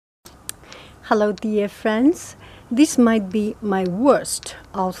Hello, dear friends. This might be my worst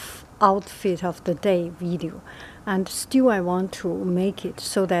outfit of the day video, and still I want to make it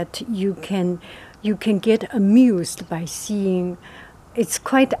so that you can get amused by seeing. It's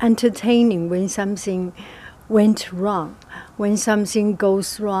quite entertaining when something went wrong. When something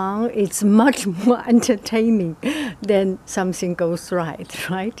goes wrong, it's much more entertaining than something goes right,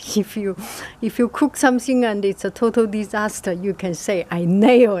 right? If you cook something and it's a total disaster, you can say, I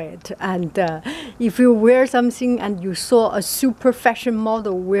nail it. And if you wear something and you saw a super fashion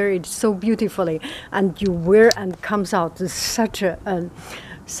model wear it so beautifully, and you wear and comes out such an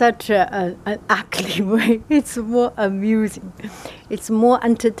ugly way, it's more amusing. It's more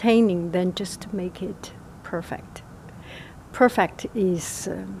entertaining than just to make it perfect. Perfect is,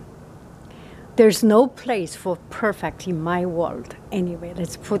 there's no place for perfect in my world. Anyway,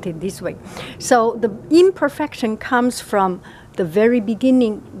 let's put it this way. So the imperfection comes from the very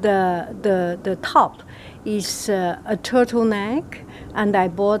beginning. The top is a turtleneck, and I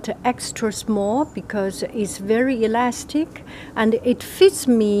bought extra small because it's very elastic and it fits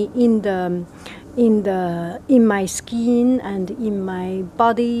me in my skin and in my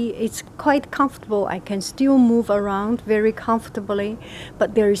body. It's quite comfortable. I can still move around very comfortably,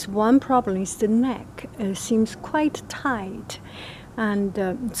 but there is one problem: is the neck seems quite tight, and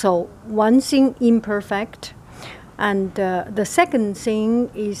so one thing imperfect. And the second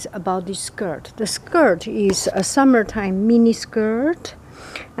thing is about the skirt. The skirt is a summertime mini skirt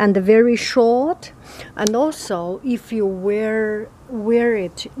and very short. And also, if you wear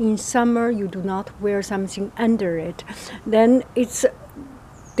it in summer, you do not wear something under it, then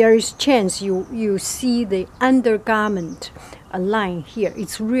there is chance you see the undergarment, a line here.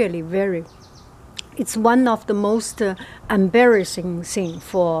 It's really it's one of the most embarrassing thing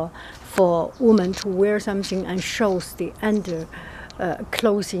for women to wear something and shows the under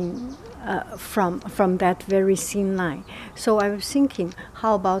clothing from that very thin line. So I was thinking,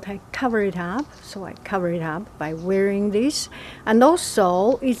 how about I cover it up? So I cover it up by wearing this. And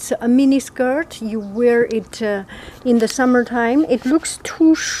also, it's a mini skirt. You wear it in the summertime. It looks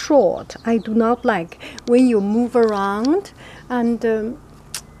too short. I do not like when you move around. And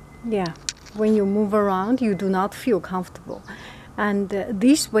when you move around, you do not feel comfortable. And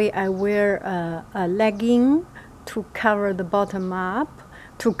this way I wear a legging to cover the bottom up,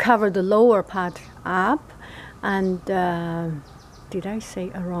 to cover the lower part up. And did I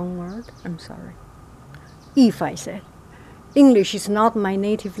say a wrong word? I'm sorry. If I said. English is not my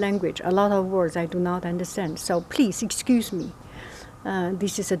native language. A lot of words I do not understand. So please excuse me.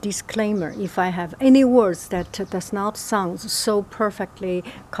 This is a disclaimer. If I have any words that does not sound so perfectly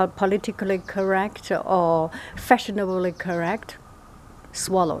politically correct or fashionably correct,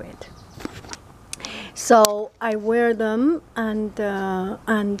 swallow it. So I wear them, and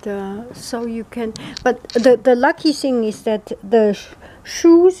so you can. But the lucky thing is that the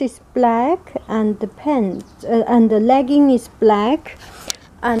shoes is black, and the pants and the legging is black,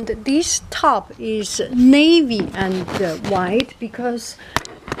 and this top is navy and white, because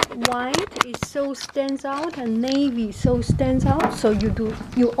white is so stands out and navy so stands out. So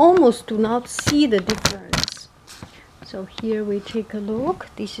you almost do not see the difference. So here we take a look.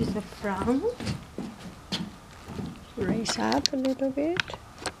 This is the front. Raise up a little bit.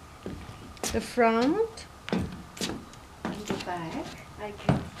 The front and the back. I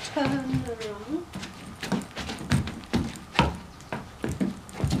can turn around.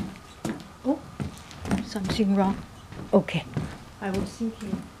 Oh, something wrong. Okay. I was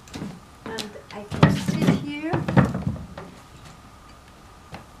thinking, and I can sit here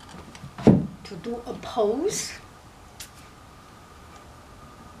to do a pose.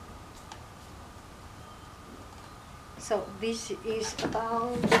 So this is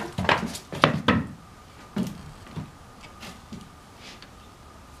about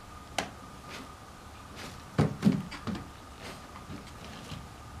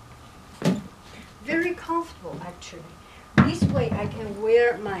very comfortable, actually. This way I can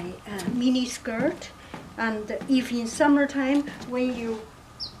wear my mini skirt, and if in summertime when you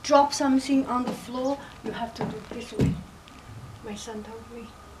drop something on the floor, you have to do this way. My son told me,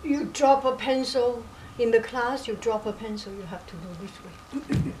 you drop a pencil in the class, you drop a pencil, you have to do this way.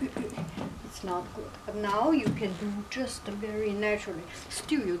 It's not good. But now you can do just very naturally.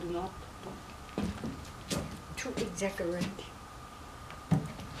 Still, you do not do too exaggerate.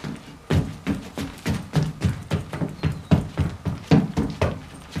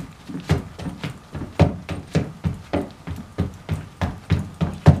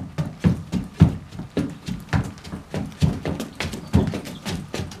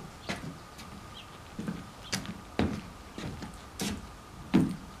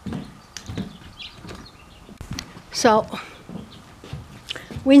 So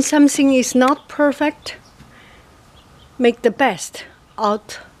when something is not perfect, make the best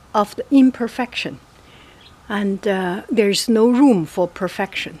out of the imperfection. And there's no room for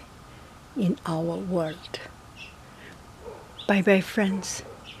perfection in our world. Bye-bye, friends.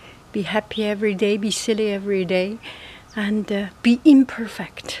 Be happy every day, be silly every day, and be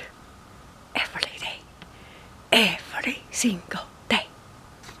imperfect every day, every single